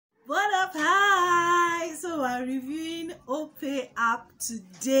up? Hi! So we're reviewing OPay app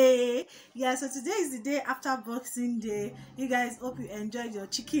today. Yeah, so today is the day after Boxing Day. You guys, hope you enjoyed your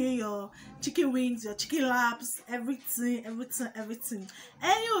chicken wings, your chicken laps, everything.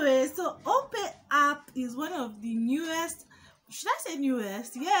 Anyway, so OPay app is one of the newest, should I say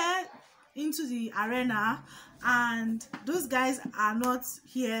newest? Yeah, into the arena, and those guys are not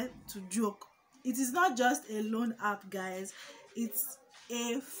here to joke. It is not just a loan app, guys. It's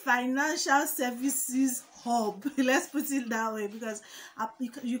a financial services hub. Let's put it that way, because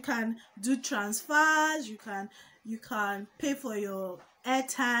you can do transfers, you can pay for your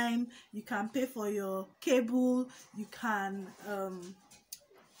airtime, you can pay for your cable, you can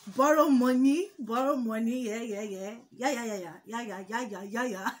borrow money. Yeah.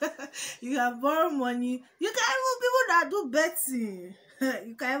 You can borrow money. You can even people that do betting.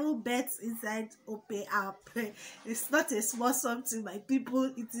 You can even bet inside OPay app. It's not a small something, my people.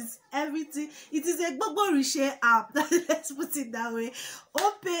 It is everything. It is a gbogbo riche app. Let's put it that way.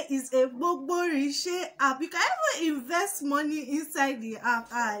 OPay is a gbogbo riche app. You can even invest money inside the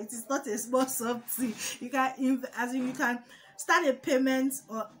app. It is not a small something. You can you can start a payment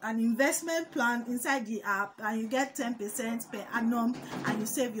or an investment plan inside the app, and you get 10% per annum, and you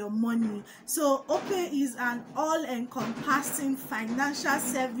save your money. So OPay is an all-encompassing financial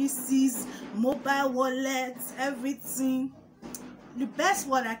services, mobile wallets, everything. The best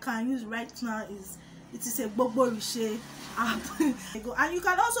word I can use right now is it is a gbogbo riche app. And you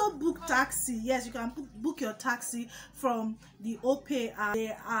can also book taxi. Yes, you can book your taxi from the OPay app.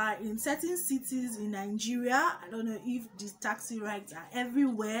 They are in certain cities in Nigeria. I don't know if the taxi rides are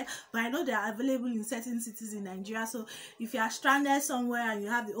everywhere, but I know they are available in certain cities in Nigeria. So if you are stranded somewhere and you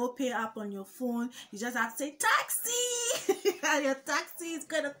have the OPay app on your phone, you just have to say taxi and your taxi is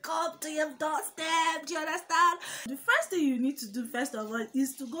gonna come to your doorstep. Do you understand? The first thing you need to do, first of all,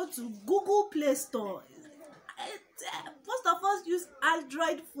 is to go to Google Play Store. Most of us use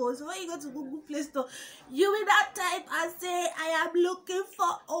Android phones. So when you go to Google Play Store, you will not type and say, I am looking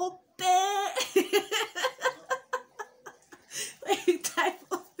for OPay. When you type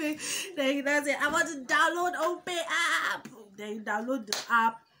OPay, then you say, I want to download OPay app. Then you download the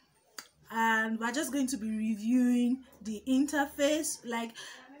app, and we're just going to be reviewing the interface. Like,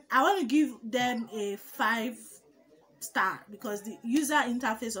 I want to give them a 5-star because the user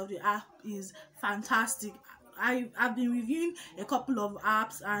interface of the app is fantastic. I've been reviewing a couple of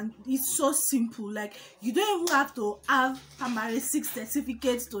apps, and it's so simple. Like, you don't even have to have primary 6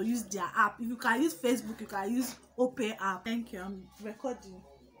 certificates to use their app. If you can use Facebook, you can use OPay app. Thank you. I'm recording.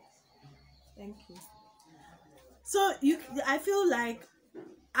 Thank you. So I feel like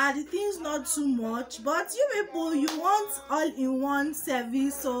the things not too much, but you people, you want all-in-one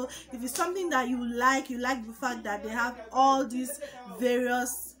service. So if it's something that you like the fact that they have all these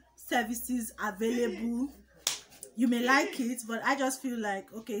various services available, you may like it. But I just feel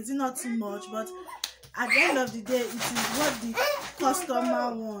like, okay, it's not too much, but at the end of the day, it is what the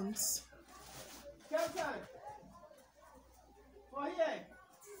customer wants.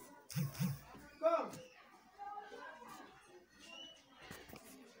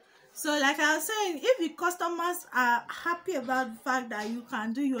 So like I was saying, if the customers are happy about the fact that you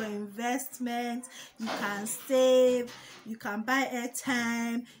can do your investment, you can save, you can buy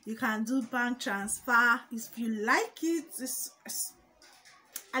airtime, you can do bank transfer, if you like it,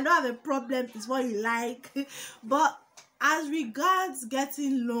 I don't have a problem, it's what you like. But as regards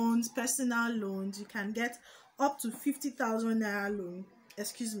getting loans, personal loans, you can get up to 50,000 naira loan,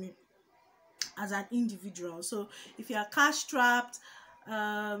 as an individual. So if you are cash strapped,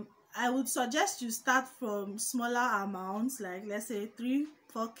 I would suggest you start from smaller amounts, like let's say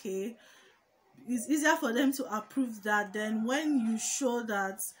 3-4K. It's easier for them to approve that. Then when you show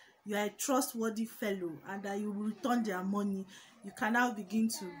that you are a trustworthy fellow and that you will return their money, you can now begin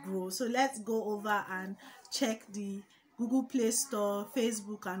to grow. So let's go over and check the Google Play Store,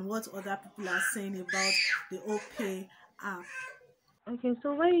 Facebook, and what other people are saying about the OPay app. Okay,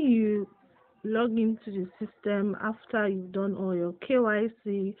 so when you log into the system after you've done all your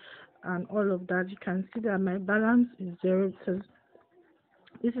KYC and all of that, you can see that my balance is 0 because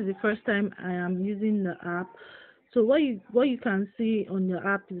this is the first time I am using the app. So what you can see on your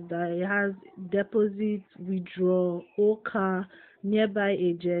app is that it has deposit, withdraw, OCA, nearby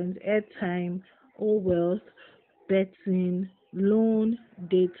agent, airtime, all wealth, betting, loan,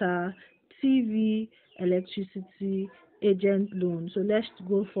 data, TV, electricity, agent loan. So let's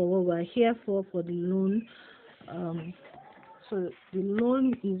go for what we're here for the loan. So the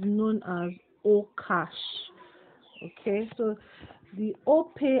loan is known as OCash. Okay, so the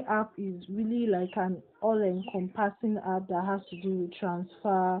OPay app is really like an all-encompassing app that has to do with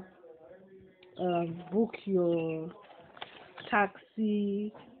transfer, book your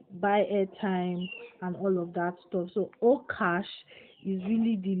taxi, buy airtime, and all of that stuff. So OCash is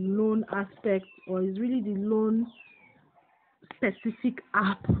really the loan aspect, or is really the loan specific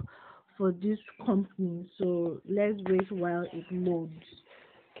app for this company. So let's wait while it loads.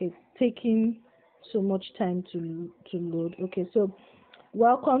 Okay, it's taking so much time to load. Okay, so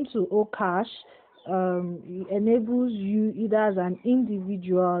welcome to OCash. It enables you either as an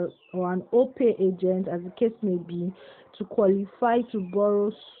individual or an OPay agent, as the case may be, to qualify to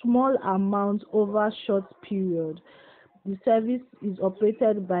borrow small amounts over short period. The service is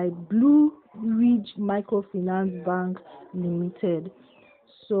operated by Blue Ridge Microfinance Bank Limited.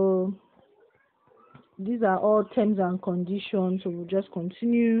 So these are all terms and conditions. So we'll just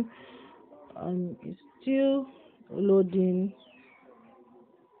continue. It's still loading.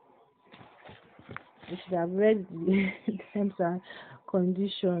 You should have read the terms and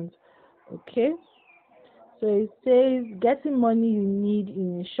conditions. Okay, so it says getting money you need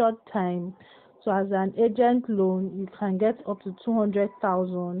in a short time. So as an agent loan, you can get up to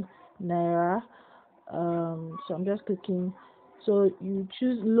 200,000 naira. So I'm just clicking. So you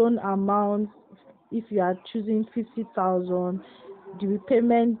choose loan amount. If you are choosing 50,000, the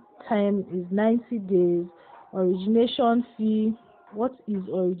repayment time is 90 days. Origination fee. What is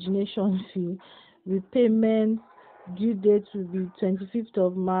origination fee? Repayment due date will be 25th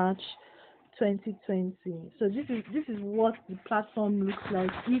of March 2020. So this is what the platform looks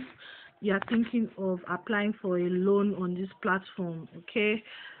like if you are thinking of applying for a loan on this platform. Okay,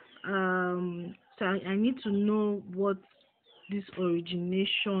 so I need to know what this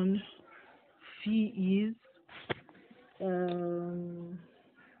origination fee is.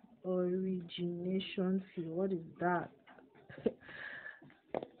 Origination fee, what is that?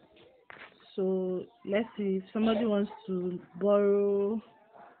 So let's see, if somebody wants to borrow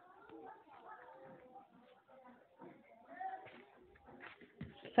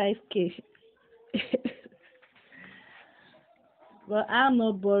 5k. Well, I'm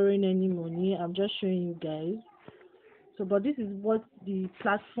not borrowing any money, I'm just showing you guys. So but this is what the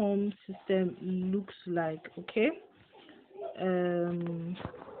platform system looks like. Okay,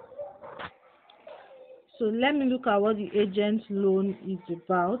 so let me look at what the agent loan is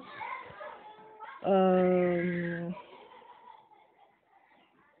about.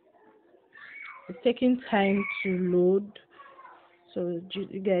 It's taking time to load, so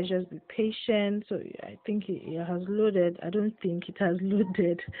you guys just be patient. So I think it has loaded. I don't think it has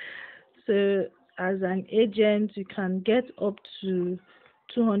loaded. So as an agent, you can get up to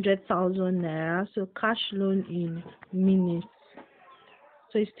 200,000 naira, so cash loan in minutes.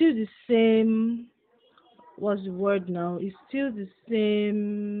 So it's still the same. What's the word now? It's still the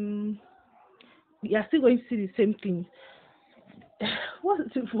same. You're still going to see the same thing.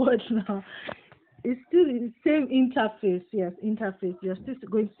 What's the word now? It's still the same interface. Yes, interface. You're still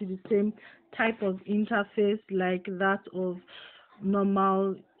going to see the same type of interface like that of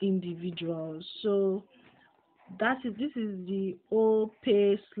normal individuals. So this is the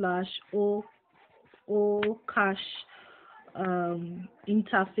OPay / OCash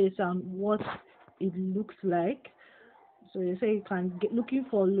interface and what it looks like. So you say you can get, looking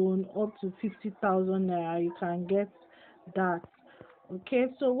for a loan up to 50,000 naira, you can get that. Okay,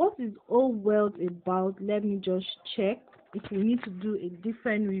 so what is All Wealth about? Let me just check if we need to do a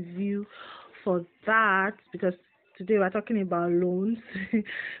different review for that, because today we're talking about loans. We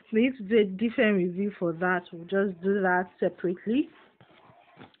need to do a different review for that. We'll just do that separately.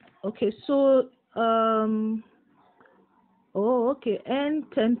 Okay, so earn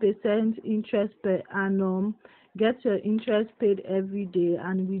 10% interest per annum, get your interest paid every day,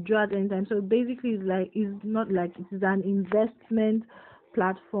 and withdraw at any time. So basically it's not like it is an investment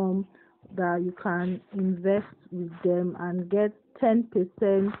platform that you can invest with them and get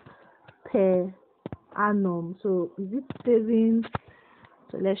 10% per annum. So is it savings?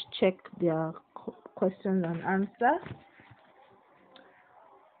 So let's check their questions and answers.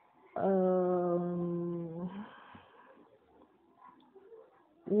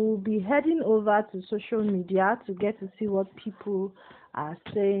 We'll be heading over to social media to get to see what people are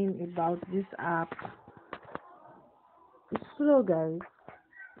saying about this app. It's slow, guys.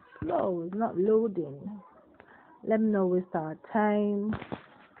 Slow. It's not loading. Let me not waste our time.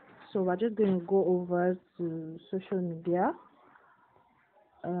 So we're just going to go over to social media.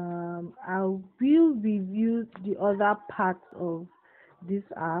 I will review the other parts of this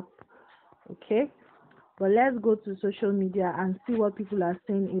app. Okay. But let's go to social media and see what people are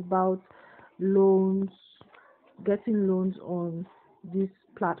saying about loans, getting loans on this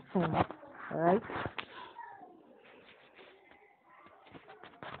platform. All right.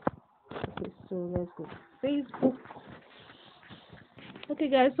 Okay, so let's go to Facebook. Okay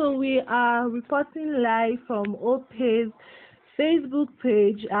guys, so we are reporting live from OPay's Facebook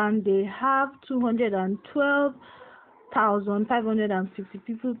page, and they have 212,550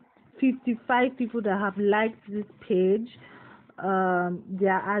 people, 55 people that have liked this page.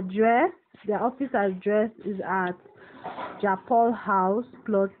 Their office address is at Japol House,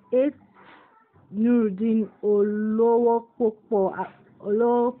 plot 8, Nuruddin Olopokpo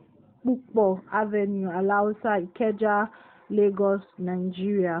Avenue, Alausa, Ikeja, Lagos,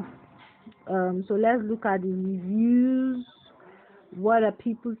 Nigeria. So let's look at the reviews. What are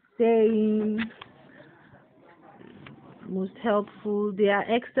people saying? Most helpful. They are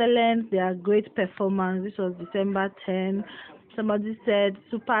excellent. They are great performance. This was December 10. Somebody said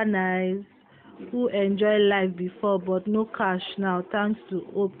super nice. Who enjoyed life before but no cash now thanks to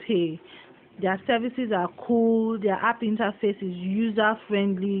OPay. Their services are cool. Their app interface is user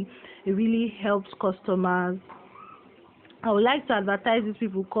friendly. It really helps customers. I would like to advertise these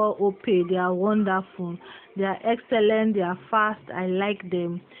people called OPay. They are wonderful. They are excellent. They are fast. I like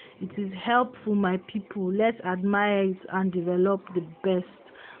them. It is helpful, my people. Let's admire it and develop the best.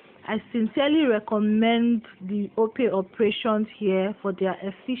 I sincerely recommend the OPay operations here for their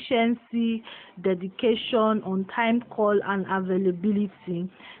efficiency, dedication, on-time call, and availability.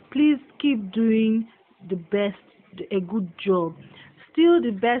 Please keep doing a good job. Still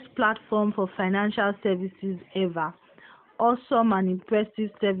the best platform for financial services ever. Awesome and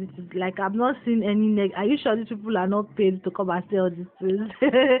impressive services. Like, I've not seen any are you sure these people are not paid to come and sell these things?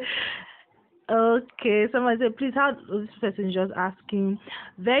 Okay, someone said, please, how this person is just asking.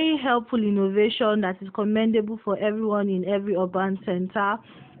 Very helpful innovation that is commendable for everyone in every urban center.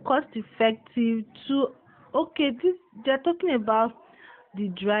 Cost effective too. Okay, they're talking about the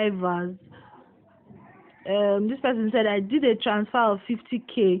drivers. This person said, I did a transfer of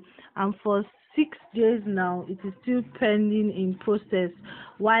 50k, and for 6 days now it is still pending in process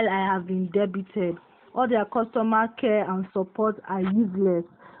while I have been debited. All their customer care and support are useless.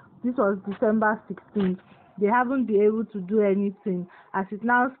 This was December 16th. They haven't been able to do anything. As it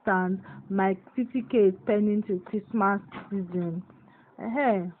now stands, my 50k is pending till Christmas season.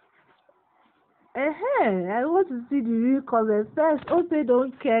 I want to see the real comment. First, OPay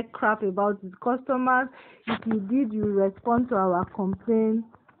don't care crap about its customers. If you did, you respond to our complaint.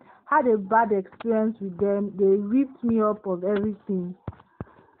 Had a bad experience with them. They ripped me up of everything.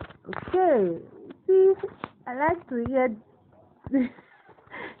 Okay, see, I like to hear. I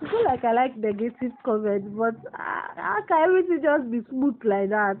feel like I like negative comments, but how can everything just be smooth like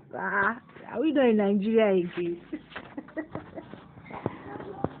that? Are we not in Nigeria again?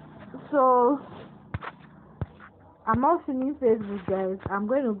 So I'm not feeling Facebook, guys. I'm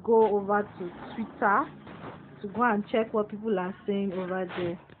going to go over to Twitter to go and check what people are saying over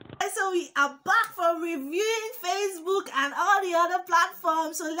there. So we are back from reviewing Facebook and all the other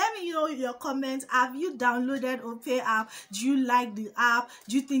platforms. So let me know your comments. Have you downloaded OPay app? Do you like the app?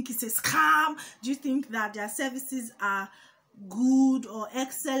 Do you think it's a scam? Do you think that their services are good or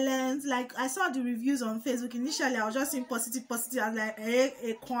excellent? Like, I saw the reviews on Facebook. Initially I was just saying positive. I was like, where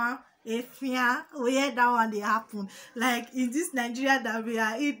that one they happen. Like, in this Nigeria that we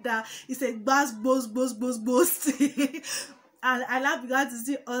are in, that it's a boss. And I now began to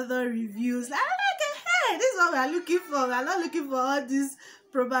see other reviews. Like, hey, this is what we are looking for. We are not looking for all these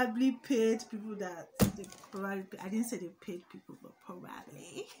probably paid people that they probably I didn't say they paid people, but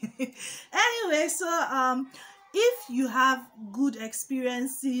probably. Anyway, so if you have good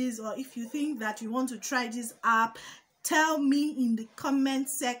experiences, or if you think that you want to try this app, tell me in the comment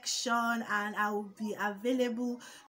section and I will be available